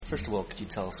First of all, could you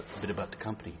tell us a bit about the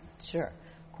company? Sure.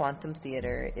 Quantum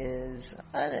Theater is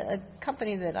a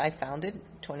company that I founded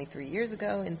 23 years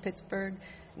ago in Pittsburgh,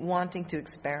 wanting to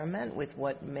experiment with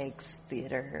what makes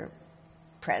theater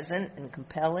present and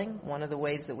compelling. One of the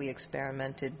ways that we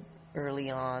experimented early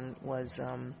on was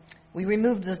we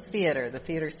removed the theater. The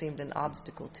theater seemed an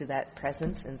obstacle to that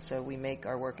presence, and so we make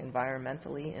our work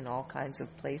environmentally in all kinds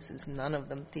of places, none of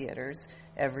them theaters.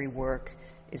 Every work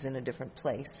is in a different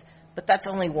place. But that's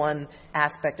only one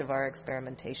aspect of our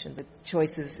experimentation. The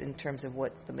choices in terms of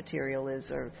what the material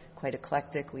is are quite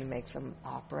eclectic. We make some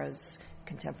operas,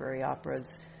 contemporary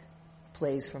operas,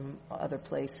 plays from other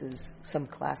places, some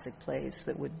classic plays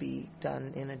that would be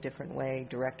done in a different way.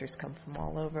 Directors come from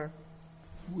all over.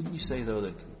 Wouldn't you say, though,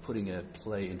 that putting a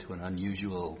play into an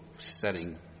unusual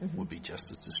setting would be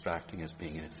just as distracting as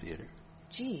being in a theater?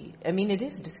 Gee, I mean, it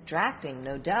is distracting,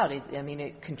 no doubt.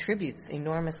 It contributes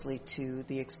enormously to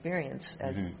the experience,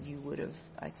 as you would have,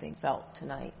 I think, felt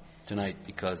tonight. Tonight,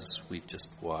 because we've just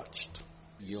watched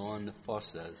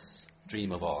Fosse's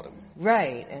Dream of Autumn.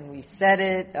 Right, and we set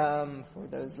it, for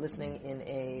those listening,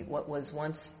 in what was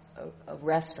once a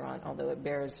restaurant, although it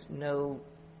bears no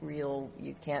real,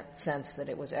 you can't sense that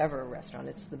it was ever a restaurant.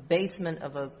 It's the basement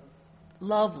of a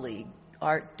lovely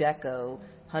Art Deco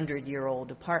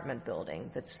 100-year-old apartment building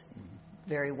that's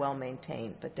very well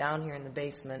maintained. But down here in the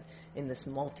basement, in this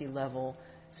multi-level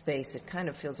space, it kind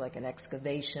of feels like an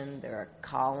excavation. There are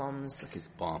columns. Like it's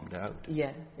bombed out.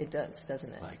 Yeah, it does,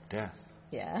 doesn't it? Like death.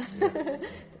 Yeah.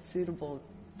 Suitable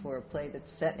for a play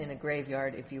that's set in a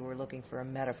graveyard if you were looking for a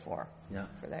metaphor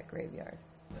for that graveyard.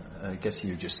 I guess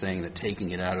you're just saying that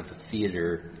taking it out of the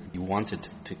theater, you wanted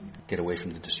to get away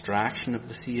from the distraction of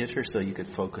the theater so you could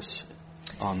focus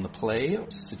on the play,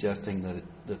 suggesting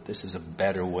that this is a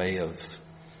better way of...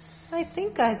 I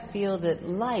feel that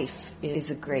life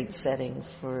is a great setting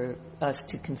for us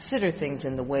to consider things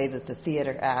in the way that the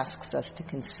theater asks us to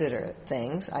consider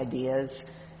things, ideas.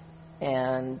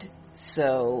 And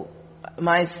so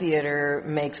my theater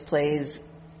makes plays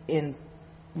in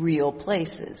real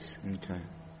places. Okay.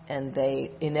 And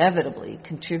they inevitably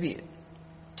contribute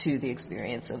to the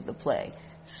experience of the play.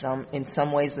 In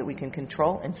some ways that we can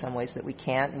control, in some ways that we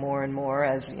can't. More and more,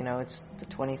 as you know, it's the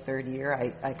 23rd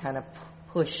year, I kind of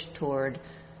push toward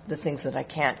the things that I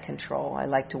can't control. I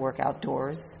like to work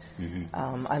outdoors.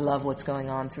 I love what's going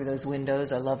on through those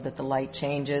windows. I love that the light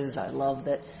changes. I love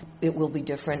that it will be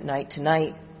different night to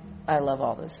night. I love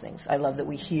all those things. I love that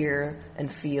we hear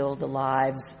and feel the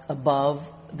lives above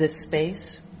this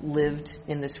space lived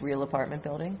in this real apartment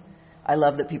building. I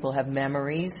love that people have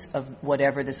memories of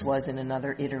whatever this was in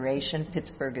another iteration.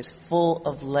 Pittsburgh is full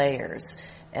of layers,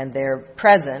 and they're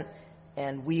present,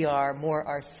 and we are more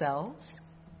ourselves,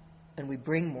 and we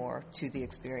bring more to the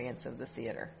experience of the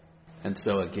theater. And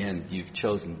so, again, you've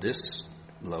chosen this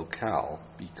locale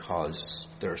because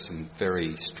there are some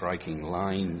very striking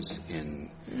lines in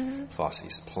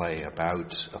Fosse's play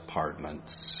about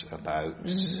apartments,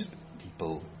 about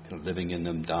people living in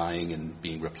them, dying, and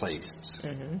being replaced.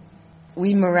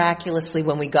 We miraculously,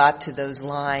 when we got to those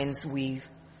lines, we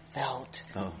felt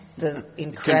the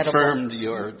incredible... Confirmed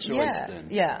your choice then.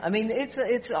 Yeah, I mean,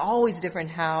 it's always different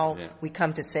how we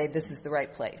come to say this is the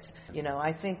right place. You know,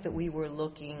 I think that we were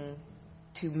looking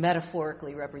to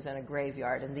metaphorically represent a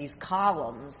graveyard, and these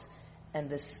columns and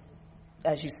this,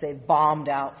 as you say, bombed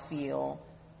out feel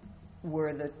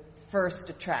were the first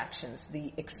attractions,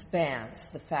 the expanse,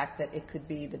 the fact that it could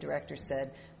be, the director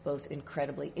said, both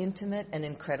incredibly intimate and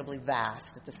incredibly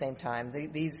vast at the same time.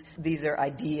 These are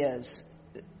ideas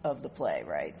of the play,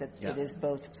 right? That it is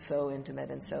both so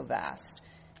intimate and so vast.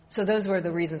 So those were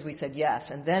the reasons we said yes.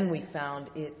 And then we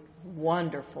found it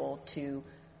wonderful to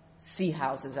see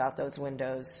houses out those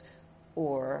windows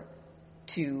or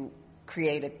to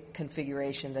create a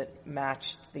configuration that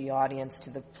matched the audience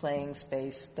to the playing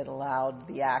space that allowed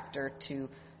the actor to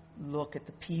look at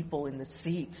the people in the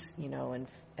seats, you know, and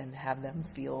have them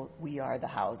feel we are the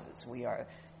houses. We are,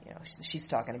 you know, she's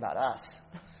talking about us.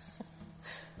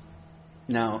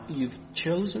 Now, you've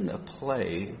chosen a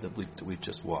play that we've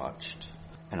just watched,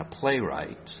 and a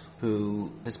playwright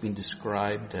who has been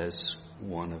described as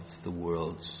one of the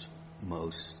world's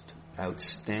most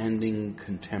outstanding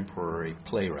contemporary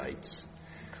playwrights.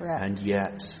 Correct. And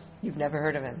yet... You've never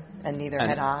heard of him, and neither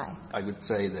had I. I would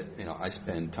say that, you know, I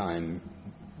spend time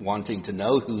wanting to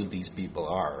know who these people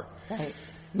are. Right.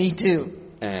 Me too.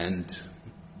 And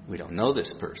we don't know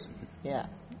this person. Yeah.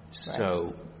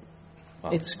 So,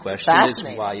 well, it's the question is,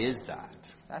 why is that?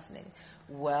 It's fascinating.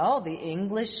 Well, the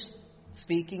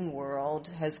English-speaking world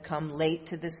has come late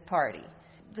to this party.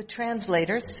 The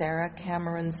translator, Sarah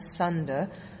Cameron Sunda,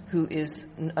 who is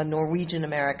a Norwegian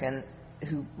American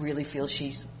who really feels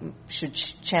she should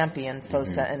champion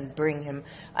Fosse and bring him.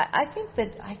 I think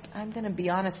that I'm going to be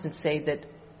honest and say that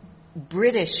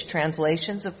British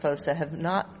translations of Fosse have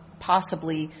not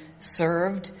possibly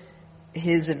served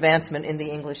his advancement in the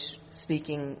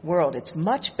English-speaking world. It's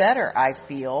much better, I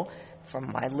feel,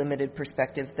 from my limited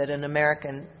perspective, that an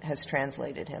American has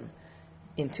translated him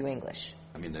into English.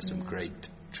 I mean, there's some great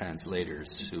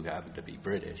translators who happen to be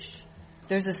British.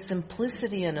 There's a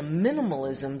simplicity and a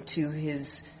minimalism to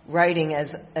his writing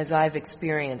as I've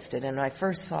experienced it. And I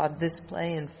first saw this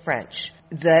play in French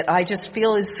that I just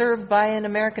feel is served by an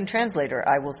American translator,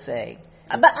 I will say.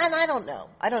 And I don't know.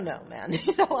 I don't know, man.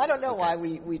 I don't know why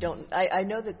we don't. I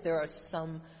know that there are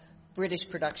some British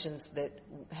productions that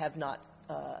have not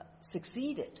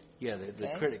succeeded. Yeah,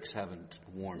 the critics haven't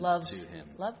warmed to him.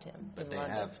 Loved him. But they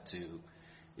have to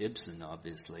Ibsen,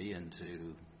 obviously, and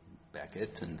to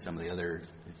Beckett and some of the other,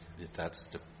 if that's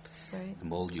the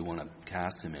mold you want to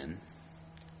cast him in.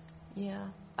 Yeah.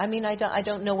 I mean, I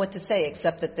don't know what to say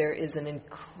except that there is an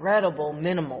incredible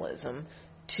minimalism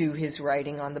to his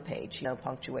writing on the page,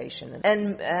 punctuation.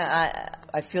 And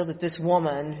I feel that this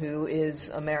woman who is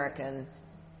American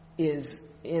is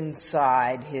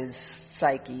inside his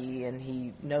psyche, and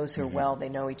he knows her well, they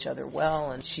know each other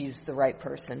well, and she's the right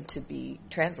person to be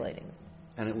translating.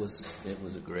 And it was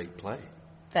a great play.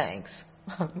 Thanks.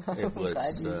 There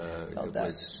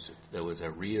was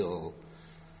a real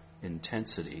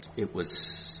intensity. It was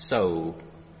so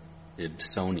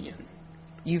Ibsonian.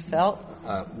 You felt?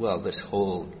 Well, this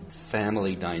whole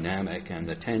family dynamic and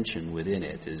the tension within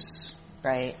it is...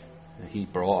 Right. He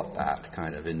brought that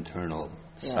kind of internal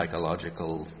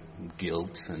psychological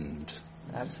guilt and...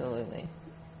 Absolutely.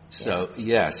 So,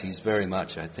 yes, he's very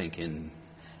much, I think, in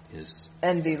his...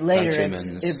 And the later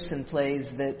Ibsen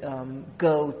plays that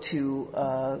go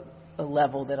to a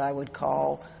level that I would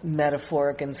call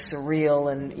metaphoric and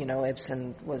surreal, and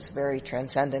Ibsen was very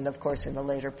transcendent, of course, in the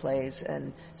later plays,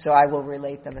 and so I will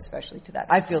relate them especially to that.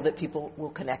 I feel that people will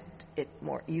connect it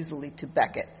more easily to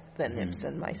Beckett than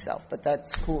Ibsen myself, but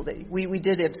that's cool that we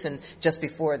did Ibsen just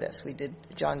before this. We did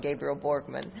John Gabriel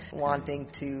Borgman, wanting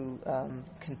to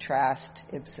contrast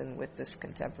Ibsen with this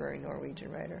contemporary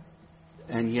Norwegian writer.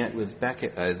 And yet with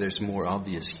Beckett, there's more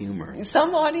obvious humor.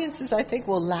 Some audiences, I think,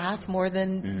 will laugh more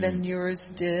than yours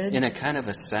did. In a kind of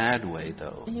a sad way,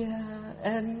 though. Yeah,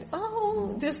 and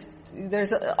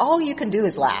there's all you can do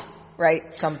is laugh,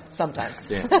 right? Sometimes.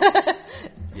 Yeah.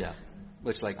 Yeah.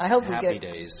 It's like Happy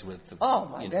Days with the... Oh,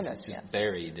 my goodness, it's just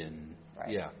buried in... Right.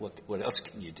 Yeah, what else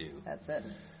can you do? That's it,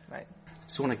 right.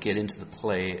 So I want to get into the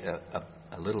play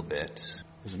a little bit.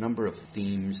 There's a number of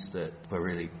themes that were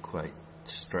really quite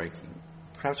striking.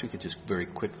 Perhaps we could just very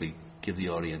quickly give the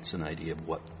audience an idea of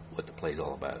what the play is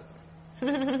all about.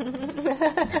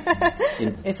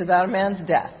 It's about a man's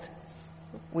death,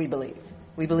 we believe.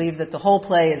 We believe that the whole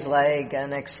play is like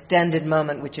an extended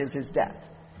moment, which is his death.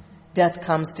 Death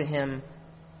comes to him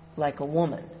like a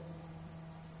woman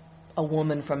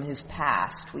from his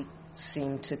past, we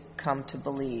seem to come to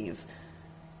believe.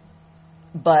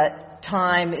 But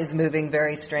time is moving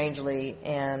very strangely,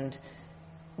 and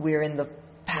we're in the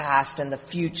past and the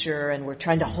future, and we're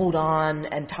trying to hold on,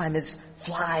 and time is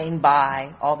flying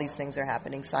by. All these things are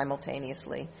happening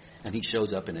simultaneously. And he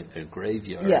shows up in a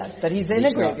graveyard. Yes, but he's in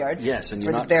a graveyard and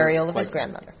for the burial of his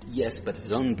grandmother. Yes, but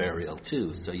his own burial,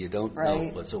 too, so you don't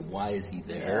know. So why is he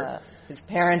there? Yeah. His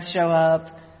parents show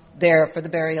up there for the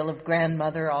burial of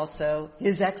grandmother also.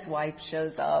 His ex-wife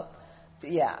shows up.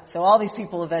 Yeah, so all these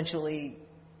people eventually...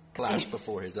 Flash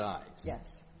before his eyes.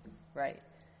 Yes, right.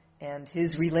 And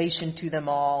his relation to them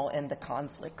all and the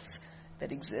conflicts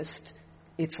that exist,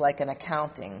 it's like an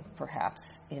accounting, perhaps,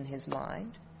 in his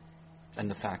mind. And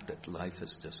the fact that life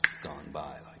has just gone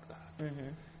by like that.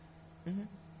 Mm-hmm. Mm-hmm.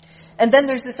 And then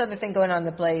there's this other thing going on in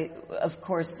the play, of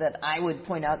course, that I would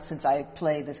point out since I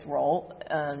play this role.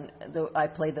 I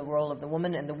play the role of the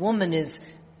woman, and the woman is,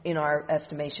 in our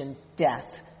estimation,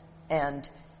 death, and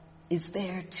is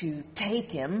there to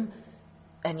take him,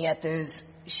 and yet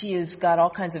she has got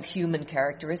all kinds of human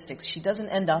characteristics. She doesn't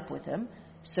end up with him,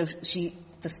 so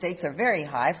the stakes are very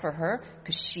high for her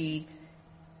because she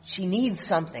needs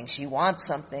something. She wants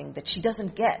something that she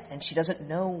doesn't get, and she doesn't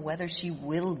know whether she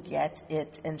will get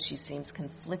it, and she seems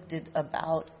conflicted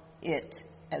about it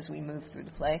as we move through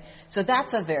the play. So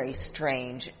that's a very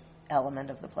strange element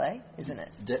of the play, isn't it?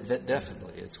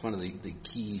 Definitely. It's one of the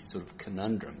key sort of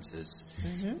conundrums is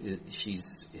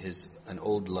she's an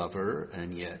old lover,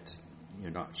 and yet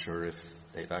you're not sure if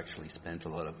they've actually spent a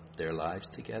lot of their lives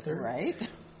together. Right.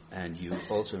 and you're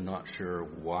also not sure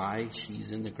why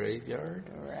she's in the graveyard.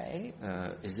 Right.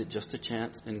 Is it just a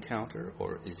chance encounter,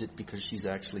 or is it because she's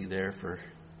actually there for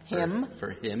him,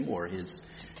 or his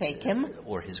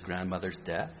or his grandmother's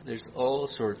death? There's all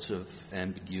sorts of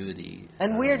ambiguity.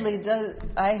 And weirdly,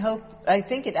 I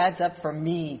think it adds up for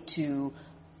me to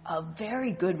a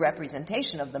very good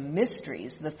representation of the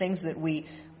mysteries, the things that we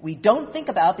don't think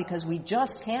about because we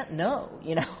just can't know,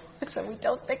 So we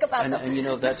don't think about them.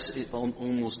 And that's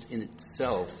almost in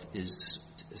itself is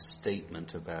a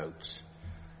statement about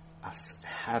us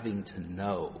having to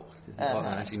know. Well,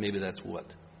 actually, maybe that's what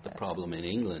the problem in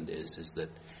England is that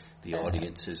the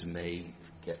audiences may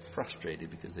get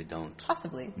frustrated because they don't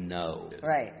possibly know.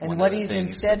 Right. And what he's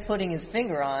instead putting his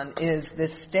finger on is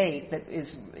this state that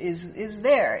is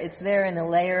there. It's there in a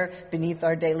layer beneath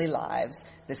our daily lives,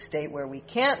 the state where we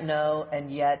can't know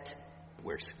and yet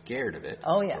we're scared of it.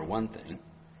 Oh, yeah. For one thing.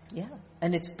 Yeah.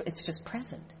 And it's just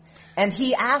present. And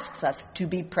he asks us to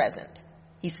be present.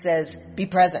 He says, be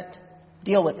present.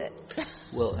 Deal with it.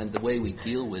 Well, and the way we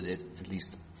deal with it, at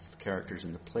least the characters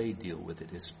in the play deal with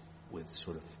it, is with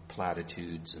sort of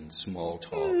platitudes and small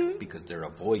talk because they're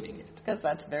avoiding it. Because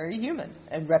that's very human.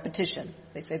 And repetition.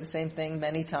 They say the same thing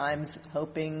many times,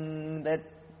 hoping that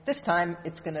this time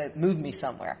it's going to move me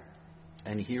somewhere.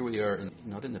 And here we are,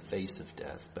 not in the face of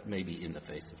death, but maybe in the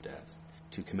face of death,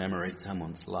 to commemorate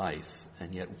someone's life.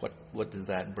 And yet what does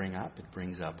that bring up? It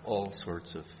brings up all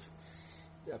sorts of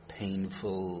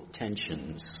painful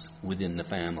tensions within the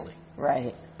family.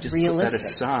 Right. Just realistic. Put that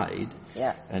aside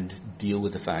and deal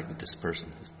with the fact that this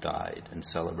person has died and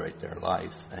celebrate their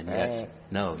life. And yet,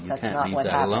 no, you can't leave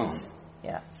that alone.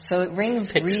 Yeah. So it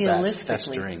rings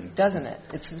realistically, doesn't it?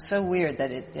 It's so weird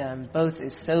that it both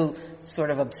is so sort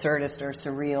of absurdist or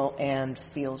surreal and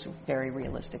feels very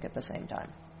realistic at the same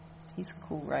time. He's a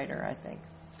cool writer, I think.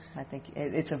 I think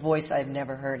it's a voice I've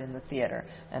never heard in the theater,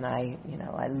 and I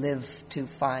live to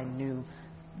find new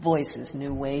voices,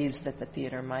 new ways that the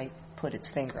theater might put its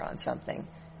finger on something.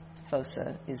 Fosse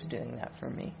is doing that for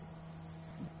me.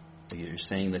 You're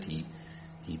saying that he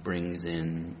brings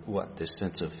in this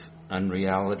sense of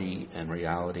unreality and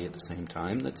reality at the same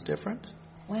time that's different?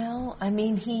 Well, I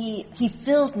mean, he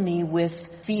filled me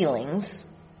with feelings,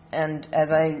 and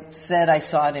as I said, I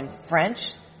saw it in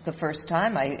French the first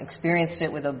time. I experienced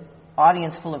it with an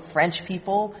audience full of French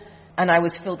people, and I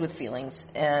was filled with feelings,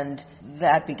 and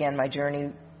that began my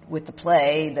journey with the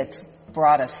play that's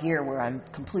brought us here where I'm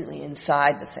completely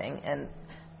inside the thing, and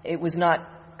it was not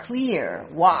clear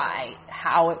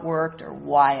how it worked or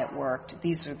why it worked.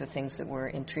 These are the things that were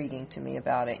intriguing to me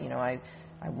about it.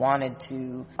 I wanted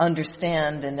to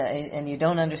understand, and you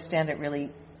don't understand it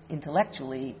really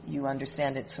intellectually, you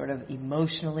understand it sort of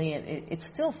emotionally, and it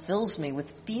still fills me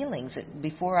with feelings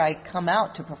before I come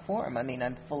out to perform. I mean,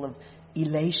 I'm full of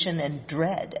elation and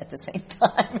dread at the same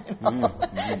time.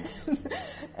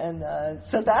 And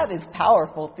so that is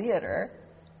powerful theater.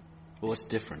 Well, what's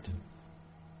different?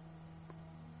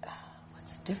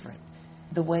 What's different?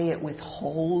 The way it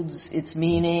withholds its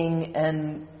meaning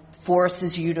and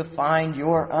forces you to find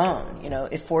your own.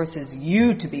 It forces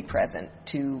you to be present,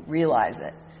 to realize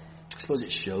it. I suppose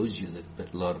it shows you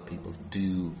that a lot of people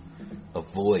do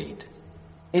avoid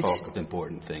talk of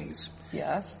important things.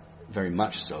 Yes. Very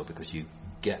much so, because you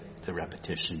get the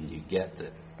repetition, you get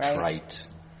the trite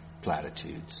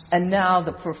platitudes. And now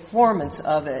the performance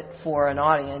of it for an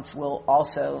audience will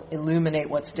also illuminate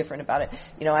what's different about it.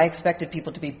 I expected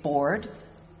people to be bored.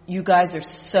 You guys are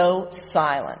so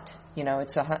silent.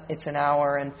 It's an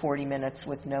hour and 40 minutes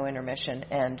with no intermission,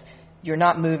 and you're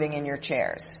not moving in your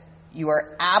chairs. You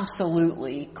are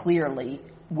absolutely, clearly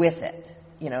with it,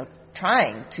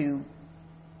 trying to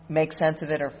make sense of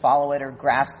it or follow it or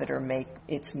grasp it or make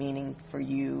its meaning for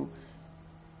you.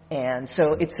 And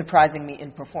so it's surprising me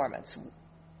in performance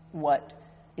what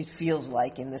it feels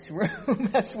like in this room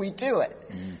as we do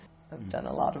it. I've done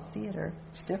a lot of theater.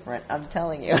 It's different, I'm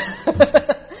telling you.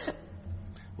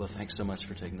 Well, thanks so much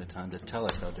for taking the time to tell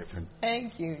us how different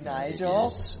Thank you, Nigel.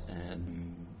 It is,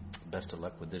 and best of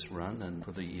luck with this run and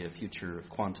for the future of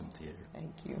quantum theater.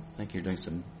 Thank you. I think you're doing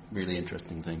some really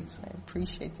interesting things. I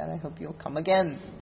appreciate that. I hope you'll come again.